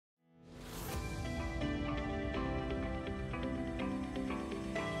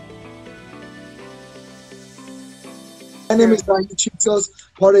My name is True. Vahid Chitsaz,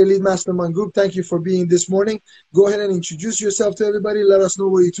 part of Elite Mastermind Group. Thank you for being this morning. Go ahead and introduce yourself to everybody. Let us know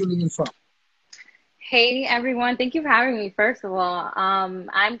where you're tuning in from. Hey everyone, thank you for having me. First of all, I'm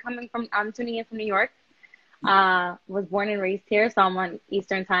tuning in from New York. Was born and raised here, so I'm on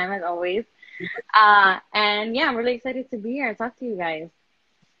Eastern time as always. And yeah, I'm really excited to be here and talk to you guys.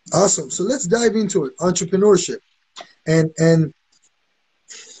 Awesome. So let's dive into it. Entrepreneurship. And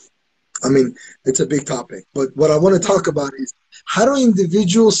I mean, it's a big topic, but what I want to talk about is how do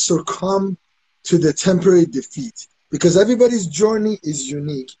individuals succumb to the temporary defeat? Because everybody's journey is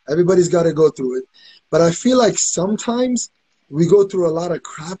unique. Everybody's got to go through it. But I feel like sometimes we go through a lot of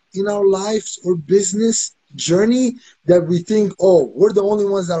crap in our lives or business journey that we think, oh, we're the only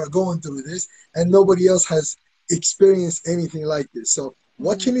ones that are going through this and nobody else has experienced anything like this. So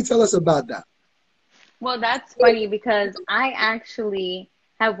what Mhm. can you tell us about that? Well, that's funny because I actually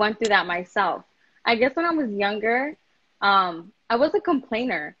have went through that myself. I guess when I was younger, I was a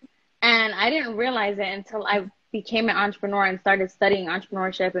complainer, and I didn't realize it until I became an entrepreneur and started studying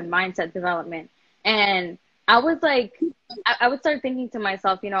entrepreneurship and mindset development. And I was like, I would start thinking to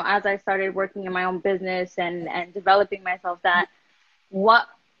myself, as I started working in my own business and developing myself, that what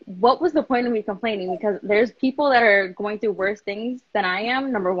what was the point of me complaining? Because there's people that are going through worse things than I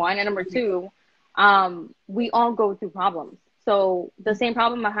am, number one. And number two, we all go through problems. So the same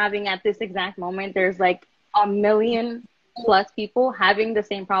problem I'm having at this exact moment, there's like a million plus people having the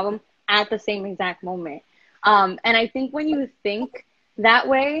same problem at the same exact moment. And I think when you think that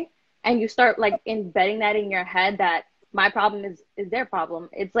way and you start like embedding that in your head that my problem is their problem,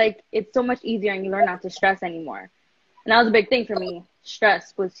 it's like it's so much easier and you learn not to stress anymore. And that was a big thing for me.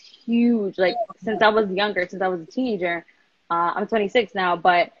 Stress was huge. Like since I was younger, since I was a teenager, I'm 26 now,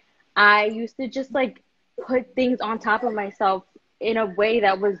 but I used to just like put things on top of myself in a way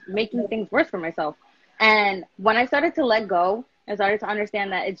that was making things worse for myself. And when I started to let go and started to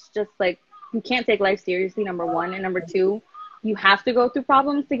understand that it's just like you can't take life seriously, number one, and number two, you have to go through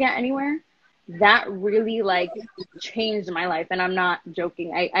problems to get anywhere. That really like changed my life, and I'm not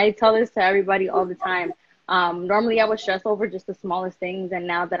joking. I tell this to everybody all the time. Normally I would stress over just the smallest things, and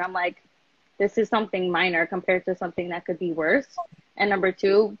now that I'm like, this is something minor compared to something that could be worse. And number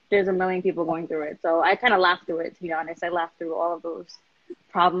two, there's a million people going through it. So I kind of laughed through it, to be honest. I laughed through all of those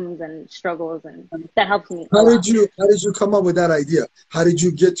problems and struggles, and that helps me a lot. How did you come up with that idea? How did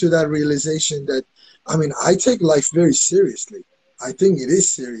you get to that realization that, I mean, I take life very seriously. I think it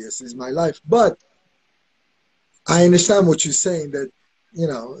is serious, is my life. But I understand what you're saying that, you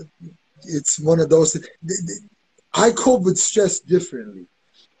know, it's one of those. I cope with stress differently.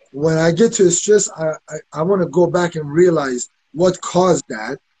 When I get to stress, I want to go back and realize what caused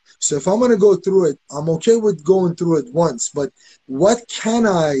that. So if I'm going to go through it, I'm okay with going through it once, but what can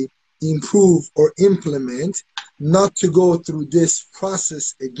I improve or implement not to go through this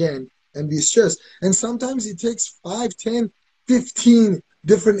process again and be stressed? And sometimes it takes 5, 10, 15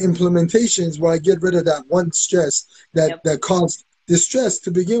 different implementations where I get rid of that one stress Yep. that caused the stress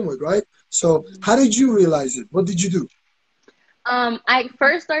to begin with, right? So how did you realize it? What did you do? I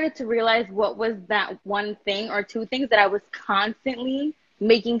first started to realize what was that one thing or two things that I was constantly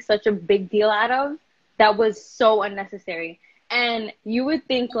making such a big deal out of that was so unnecessary. And you would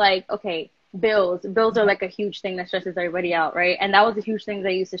think like, okay, bills are like a huge thing that stresses everybody out, right? And that was a huge thing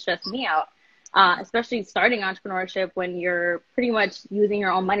that used to stress me out, especially starting entrepreneurship when you're pretty much using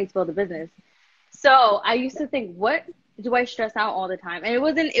your own money to build a business. So I used to think, what do I stress out all the time? And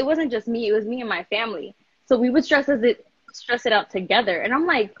it wasn't just me, it was me and my family. So we would stress it out together. And I'm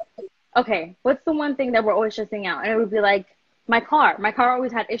like, okay, what's the one thing that we're always stressing out? And it would be like my car. My car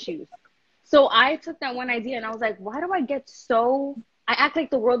always had issues. So I took that one idea and I was like, why do I get so I act like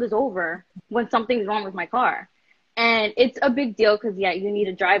the world is over when something's wrong with my car. And it's a big deal because yeah, you need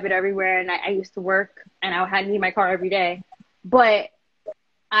to drive it everywhere. And I used to work and I had need my car every day. But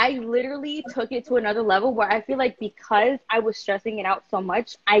I literally took it to another level where I feel like because I was stressing it out so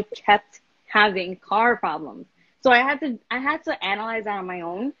much, I kept having car problems. So I had to analyze that on my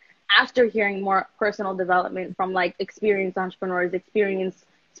own after hearing more personal development from like experienced entrepreneurs, experienced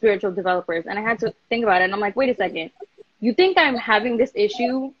spiritual developers. And I had to think about it. And I'm like, wait a second. You think I'm having this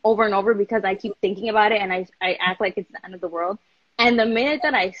issue over and over because I keep thinking about it and I act like it's the end of the world. And the minute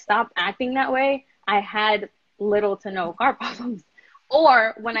that I stopped acting that way, I had little to no car problems.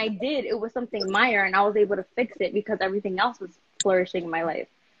 Or when I did, it was something minor and I was able to fix it because everything else was flourishing in my life.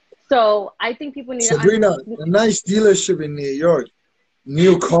 So I think people need to Sabrina, understand. a nice dealership in New York,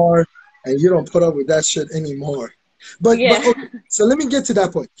 new car, and you don't put up with that shit anymore. But Yeah. okay, so let me get to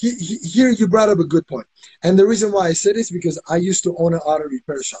that point. Here you brought up a good point, and the reason why I said this because I used to own an auto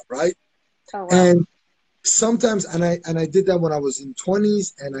repair shop, right? Oh, wow. And sometimes, and I did that when I was in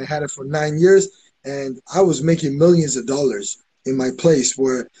 20s, and I had it for 9 years, and I was making millions of dollars in my place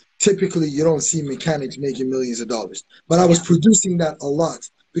where typically you don't see mechanics making millions of dollars. But I was Yeah. producing that a lot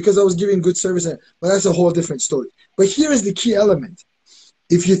because I was giving good service. But that's a whole different story. But here is the key element.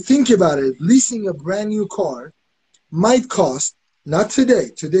 If you think about it, leasing a brand new car might cost, not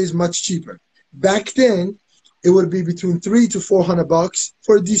today, today's much cheaper. Back then, it would be between 300 to 400 bucks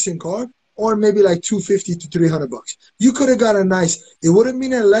for a decent car, or maybe like 250 to 300 bucks. You could have got a nice, it wouldn't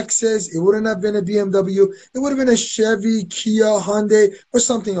been a Lexus, it wouldn't have been a BMW, it would have been a Chevy, Kia, Hyundai, or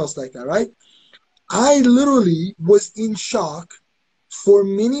something else like that, right? I literally was in shock for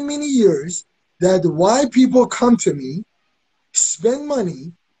many, many years that why people come to me, spend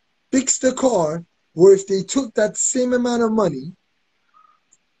money, fix the car, where if they took that same amount of money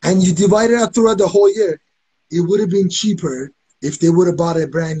and you divide it out throughout the whole year, it would have been cheaper if they would have bought a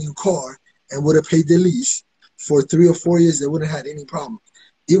brand new car and would have paid the lease for 3 or 4 years. They wouldn't have had any problem.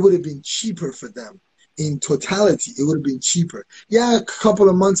 It would have been cheaper for them. In totality, it would have been cheaper. Yeah, a couple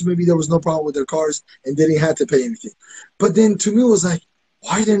of months, maybe there was no problem with their cars and they didn't have to pay anything. But then to me, it was like,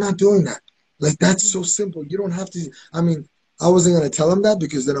 why are they not doing that? Like, that's so simple. You don't have to. I mean, I wasn't going to tell them that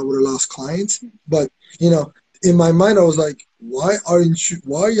because then I would have lost clients. But, you know, in my mind, I was like, why are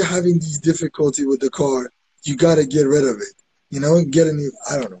you having these difficulty with the car? You got to get rid of it, get a new,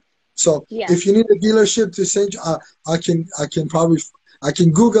 I don't know. So Yeah. if you need a dealership to send you, I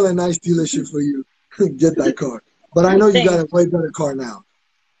can Google a nice dealership for you, get that car. But I know you got Thanks. a way better car now.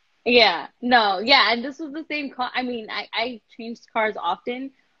 Yeah, no, yeah, and this was the same car. I mean, I changed cars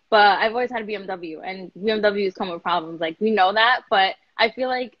often, but I've always had a BMW, and BMWs come with problems. Like, we know that, but I feel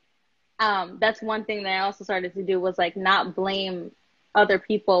like that's one thing that I also started to do was like not blame other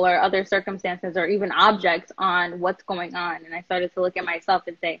people or other circumstances or even objects on what's going on. And I started to look at myself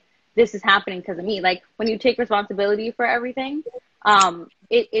and say, this is happening because of me. Like, when you take responsibility for everything,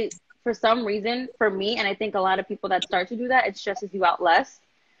 it for some reason for me, and I think a lot of people that start to do that, it stresses you out less.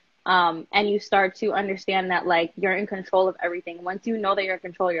 And you start to understand that like you're in control of everything. Once you know that you're in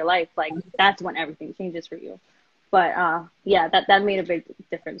control of your life, like that's when everything changes for you. But yeah, that made a big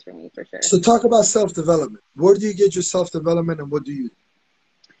difference for me for sure. So talk about self-development. Where do you get your self-development and what do you do?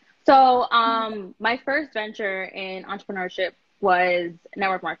 So my first venture in entrepreneurship was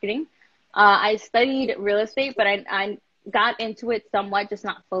network marketing. I studied real estate, but I got into it somewhat, just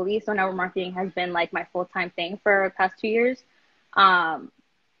not fully. So network marketing has been like my full-time thing for the past 2 years. Um,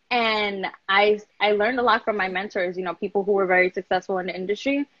 and I learned a lot from my mentors, people who were very successful in the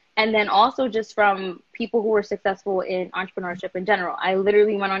industry, and then also just from people who were successful in entrepreneurship in general. I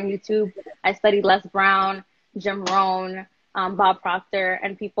literally went on YouTube. I studied Les Brown, Jim Rohn, Bob Proctor,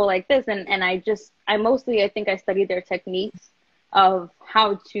 and people like this. And I mostly, I think I studied their techniques of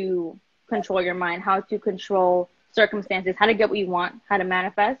how to control your mind, how to control circumstances, how to get what you want, how to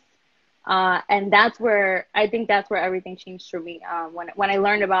manifest. And that's where everything changed for me. When I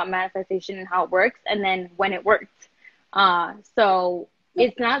learned about manifestation and how it works, and then when it worked. So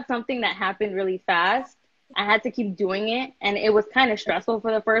it's not something that happened really fast. I had to keep doing it, and it was kind of stressful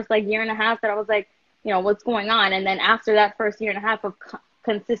for the first like year and a half that I was like, what's going on? And then after that first year and a half of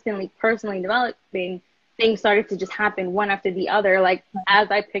consistently personally developing, things started to just happen one after the other, like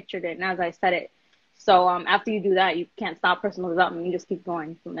as I pictured it and as I said it. So after you do that, you can't stop personal development. You just keep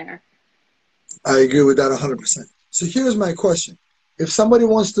going from there. I agree with that 100%. So here's my question. If somebody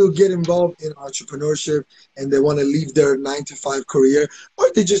wants to get involved in entrepreneurship and they want to leave their 9 to 5 career,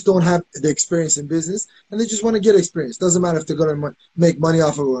 or they just don't have the experience in business and they just want to get experience, doesn't matter if they're going to make money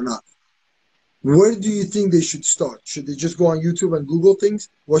off of it or not. Where do you think they should start? Should they just go on YouTube and Google things?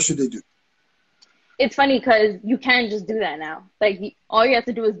 What should they do? It's funny because you can just do that now. Like, all you have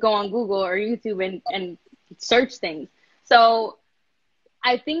to do is go on Google or YouTube and search things. So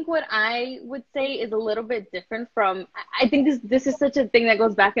I think what I would say is a little bit different from, I think this is such a thing that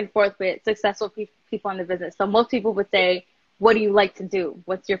goes back and forth with successful people in the business. So most people would say, what do you like to do?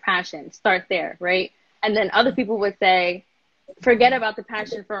 What's your passion? Start there, right? And then other people would say, forget about the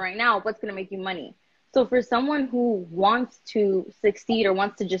passion for right now. What's going to make you money? So for someone who wants to succeed or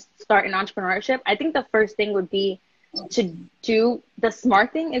wants to just start an entrepreneurship, I think the first thing would be to do, the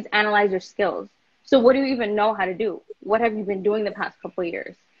smart thing is analyze your skills. So what do you even know how to do? What have you been doing the past couple of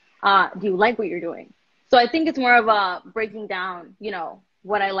years? Do you like what you're doing? So I think it's more of a breaking down,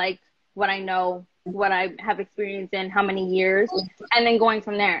 what I like, what I know, what I have experienced in how many years, and then going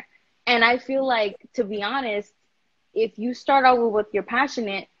from there. And I feel like, to be honest, if you start out with what you're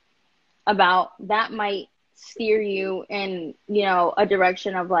passionate about, that might steer you in, a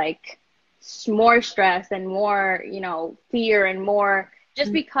direction of like more stress and more, fear and more,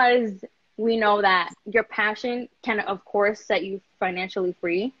 just because we know that your passion can, of course, set you financially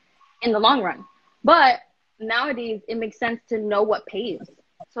free in the long run. But nowadays, it makes sense to know what pays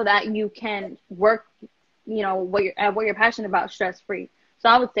so that you can work, what you're passionate about, stress free. So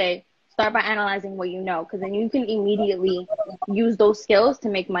I would say start by analyzing what you know, because then you can immediately use those skills to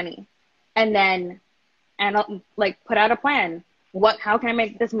make money, and then like put out a plan. How can I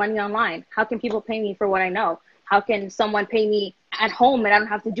make this money online? How can people pay me for what I know? How can someone pay me at home and I don't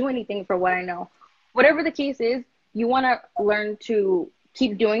have to do anything for what I know? Whatever the case is, you want to learn to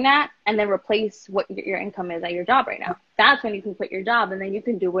keep doing that and then replace what your income is at your job right now. That's when you can quit your job, and then you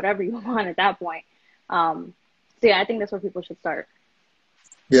can do whatever you want at that point. So yeah, I think that's where people should start.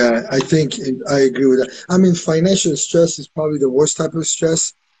 Yeah, I think I agree with that. I mean, financial stress is probably the worst type of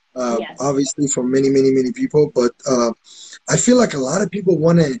stress, Yes. obviously for many, many, many people. But I feel like a lot of people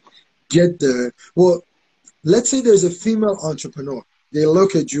want to get the, well, let's say there's a female entrepreneur. They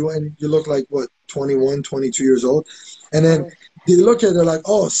look at you and you look like what, 21, 22 years old. And then Right. they look at her like,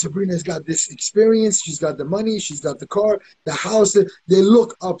 oh, Sabrina's got this experience. She's got the money. She's got the car, the house. They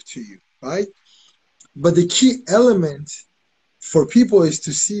look up to you, right? But the key element for people is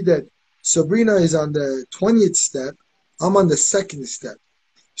to see that Sabrina is on the 20th step. I'm on the second step.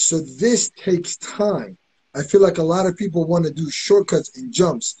 So this takes time. I feel like a lot of people want to do shortcuts and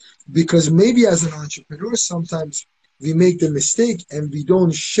jumps because maybe as an entrepreneur, sometimes we make the mistake and we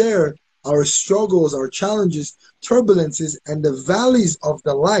don't share our struggles, our challenges, turbulences, and the valleys of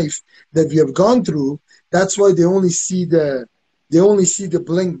the life that we have gone through. That's why they only see the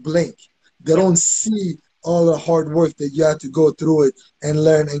blink blink. They Yep. don't see all the hard work that you have to go through it and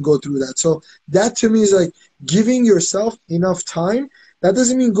learn and go through that. So that to me is like giving yourself enough time. That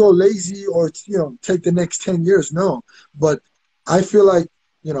doesn't mean go lazy or take the next 10 years. No. But I feel like,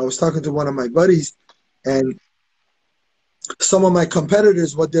 I was talking to one of my buddies, and some of my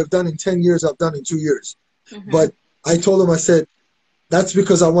competitors, what they've done in 10 years, I've done in 2 years. Mm-hmm. But I told them, I said, that's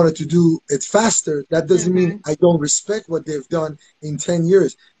because I wanted to do it faster. That doesn't mean Mm-hmm. I don't respect what they've done in 10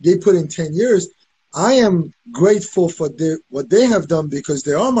 years. They put in 10 years. I am grateful for what they have done because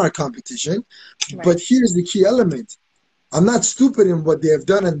they are my competition. Right. But here's the key element. I'm not stupid in what they have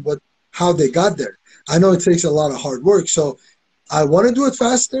done and how they got there. I know it takes a lot of hard work. So I want to do it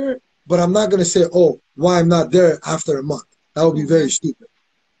faster, but I'm not going to say, oh, why I'm not there after a month. That would be Mm-hmm. very stupid.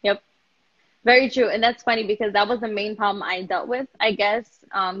 Yep. Very true. And that's funny because that was the main problem I dealt with, I guess,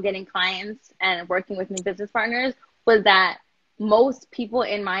 getting clients and working with new business partners, was that most people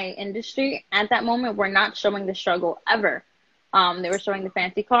in my industry at that moment were not showing the struggle ever. They were showing the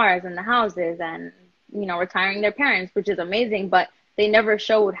fancy cars and the houses and, retiring their parents, which is amazing, but they never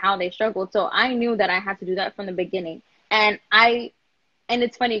showed how they struggled. So I knew that I had to do that from the beginning. And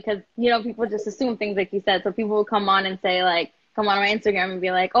it's funny because, people just assume things like you said. So people will come on and say, like, come on my Instagram and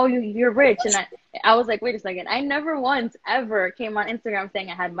be like, oh, you're rich. And I was like, wait a second. I never once ever came on Instagram saying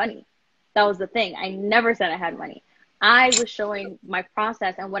I had money. That was the thing. I never said I had money. I was showing my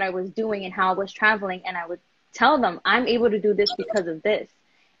process and what I was doing and how I was traveling. And I would tell them, I'm able to do this because of this.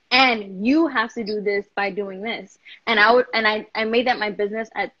 And you have to do this by doing this. And I made that my business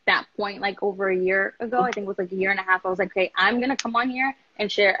at that point, like over a year ago. I think it was like a year and a half. I was like, okay, I'm going to come on here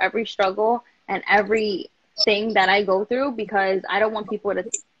and share every struggle and every thing that I go through, because I don't want people to,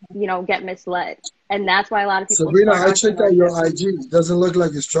 get misled. And that's why a lot of people Sabrina, start I checked out your entrepreneurship. IG. It doesn't look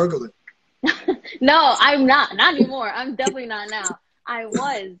like you're struggling. No, I'm not anymore. I'm definitely not now. I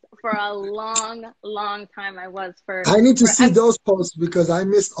was for a long, long time. I was I need to for see those posts because I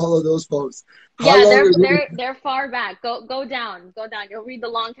missed all of those posts. How yeah, long they're ago? they're they're far back. Go down, go down. You'll read the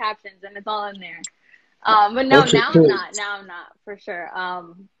long captions and it's all in there. But no, Okay, now I'm cool. not. Now I'm not for sure.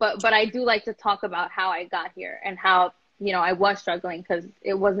 But I do like to talk about how I got here and how, I was struggling, because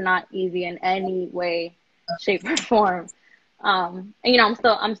it was not easy in any way, shape, or form. And I'm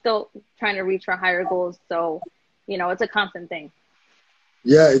still trying to reach for higher goals. So, it's a constant thing.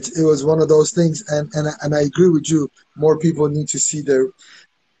 Yeah, it was one of those things, and I agree with you. More people need to see their.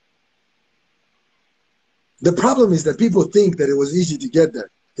 The problem is that people think that it was easy to get there.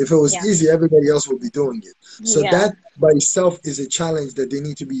 If it was Yeah. easy, everybody else would be doing it. So Yeah. that by itself is a challenge that they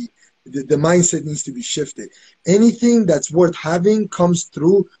need to be, the mindset needs to be shifted. Anything that's worth having comes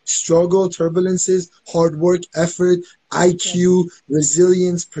through struggle, turbulences, hard work, effort, Yep. IQ,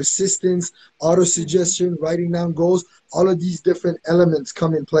 resilience, persistence, auto Hmm. suggestion, writing down goals. All of these different elements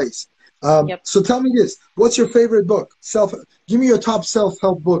come in place. Yep. So tell me this: what's your favorite book? Give me your top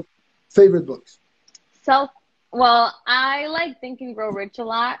self-help book. Favorite books. Self. Well, I like Think and Grow Rich a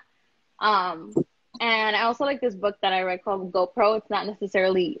lot. Um, and I also like this book that I read called GoPro. It's not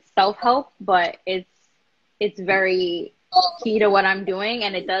necessarily self-help, but it's very key to what I'm doing,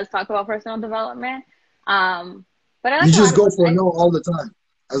 and it does talk about personal development. But I You like a lot just of go books. for no all the time.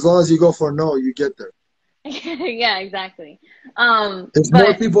 As long as you go for no, you get there. Yeah, exactly. If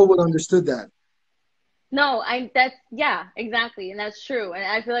more But people would understood that. no, that's yeah, exactly, and that's true. And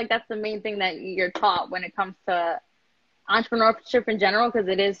I feel like that's the main thing that you're taught when it comes to entrepreneurship in general, because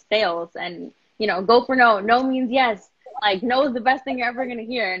it is sales. And go for no. No means yes. Like, no is the best thing you're ever gonna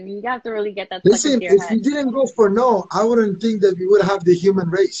hear, and you have to really get that stuck Listen, into your if head. we didn't go for no, I wouldn't think that we would have the human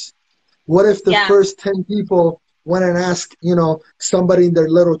race. What if the Yeah, first 10 people went and asked, somebody in their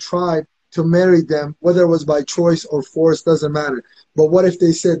little tribe to marry them, whether it was by choice or force, doesn't matter. But what if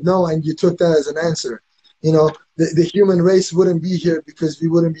they said no and you took that as an answer? The human race wouldn't be here because we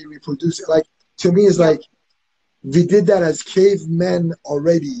wouldn't be reproducing. Like, to me, it's yep, like we did that as cavemen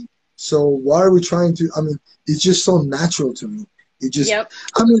already. So why are we trying to? I mean, it's just so natural to me. It just, yep,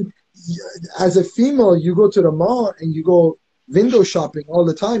 I mean, as a female, you go to the mall and you go window shopping all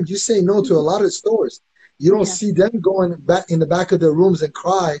the time. You say no to a lot of stores. You don't yeah, see them going back in the back of their rooms and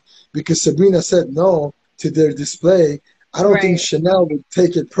cry because Sabrina said no to their display. I don't think right, Chanel would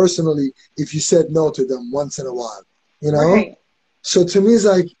take it personally if you said no to them once in a while, you know? right. So to me, it's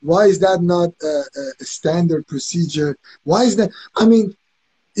like, why is that not a standard procedure? Why is that? I mean,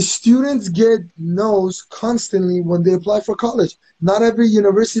 students get no's constantly when they apply for college. Not every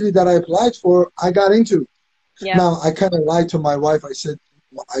university that I applied for, I got into. Yep, Now, I kind of lied to my wife. I said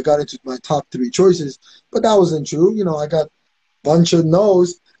I got into my top three choices, but that wasn't true. I got a bunch of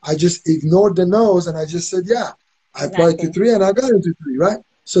no's. I just ignored the no's and I just said, yeah, I applied to exactly. three and I got into three, right?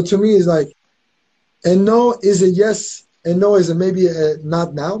 So to me, it's like, and no is a yes, and no is a maybe a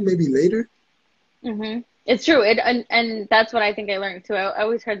not now, maybe later. It's true. And that's what I think I learned too. I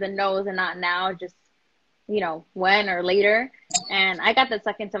always heard the no's and not now, just when or later. And I got that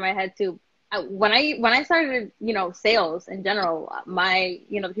stuck into my head too. When I started, sales in general,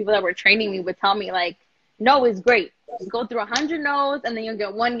 the people that were training me would tell me like, no is great. Go through 100 no's and then you'll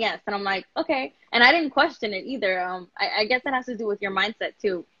get one yes. And I'm like, okay. And I didn't question it either. I guess it has to do with your mindset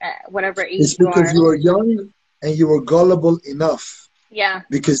too, at whatever It's age you because are. you were young and you were gullible enough Yeah,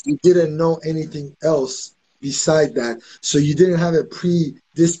 because you didn't know anything else beside that. So you didn't have a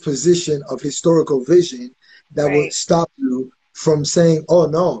predisposition of historical vision that would right. stop you from saying, oh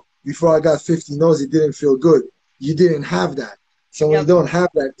no, before I got 50 no's, it didn't feel good. You didn't have that. So when you Yep. don't have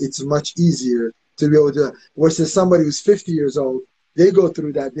that, it's much easier to be able to, versus somebody who's 50 years old, they go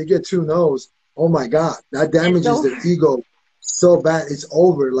through that, they get two no's. Oh my God, that It's damages their over. ego so bad. It's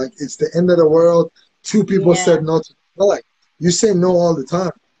over. Like it's the end of the world. Two people said Yeah. no to, like, you say no all the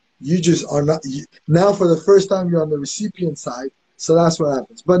time. You just are not. Now, for the first time, you're on the recipient side. So that's what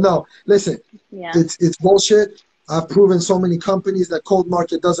happens. But no, listen, Yeah. it's bullshit. I've proven so many companies that cold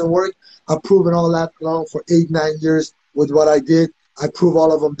market doesn't work. I've proven all that long for 8, 9 years with what I did. I prove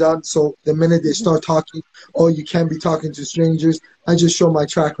all of them done. So the minute they start talking, oh, you can't be talking to strangers, I just show my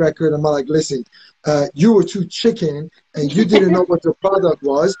track record. I'm like, listen, you were too chicken and you didn't know what the product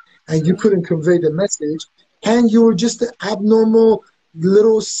was and you couldn't convey the message. And you were just an abnormal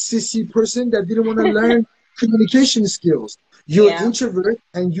little sissy person that didn't want to learn communication skills. You're Yeah. introvert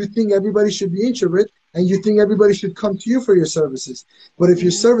and you think everybody should be introvert and you think everybody should come to you for your services. But if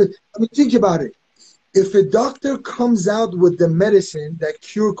your Hmm. service, I mean, think about it. If a doctor comes out with the medicine that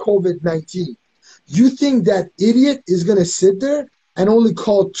cure COVID-19, you think that idiot is going to sit there and only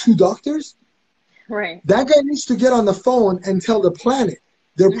call two doctors? Right. That guy needs to get on the phone and tell the planet.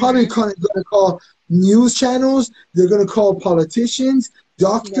 They're probably Hmm. going to call news channels. They're going to call politicians, Yep.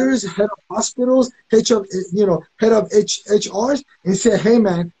 doctors, head of hospitals, head of HRs, and say, "Hey,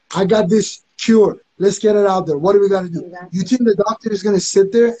 man, I got this cure. Let's get it out there. What do we got to do?" You Exactly. think the doctor is going to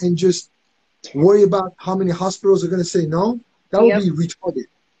sit there and just worry about how many hospitals are going to say no? That would Yep. be retarded.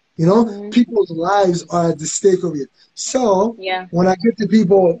 Hmm. People's lives are at the stake of it. So Yeah. when I get to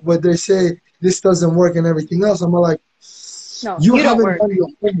people where they say this doesn't work and everything else, I'm like, No, you you don't haven't work. done your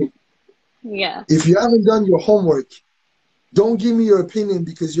homework. Yeah. If you haven't done your homework, don't give me your opinion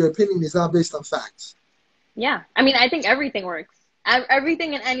because your opinion is not based on facts. Yeah. I mean, I think everything works.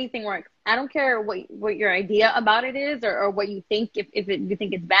 Everything and anything works. I don't care what your idea about it is, or what you think, you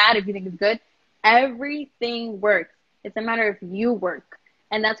think it's bad, if you think it's good. Everything works. It's a matter of you work.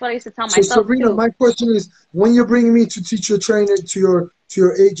 And that's what I used to tell So myself Sabrina, too. my question is, when you're bringing me to teach your trainer to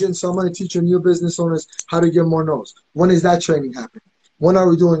your agents, so I'm going to teach your new business owners how to get more no's. When is that training happening? When are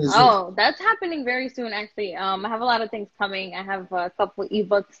we doing the Zoom? Oh, that's happening very soon, actually. I have a lot of things coming. I have a couple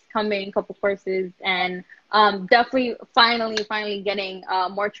ebooks coming, a couple courses, and definitely finally getting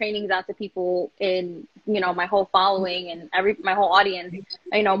more trainings out to people in, my whole following and my whole audience.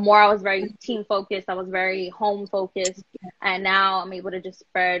 More, I was very team focused, I was very home focused, and now I'm able to just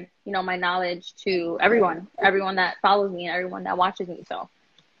spread, my knowledge to everyone that follows me and everyone that watches me. So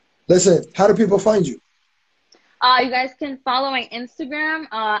Listen, how do people find you? you guys can follow my Instagram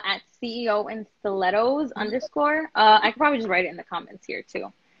at CEO and stilettos _ I could probably just write it in the comments here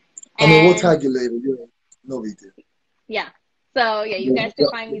too. I mean, we'll And tag you later. You know, no big deal. yeah, so yeah, you Yeah, guys can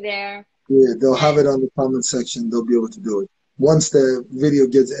find me there. yeah, they'll have it And on the comment section. They'll be able to do it. Once the video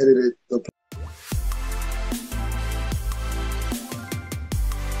gets edited, they'll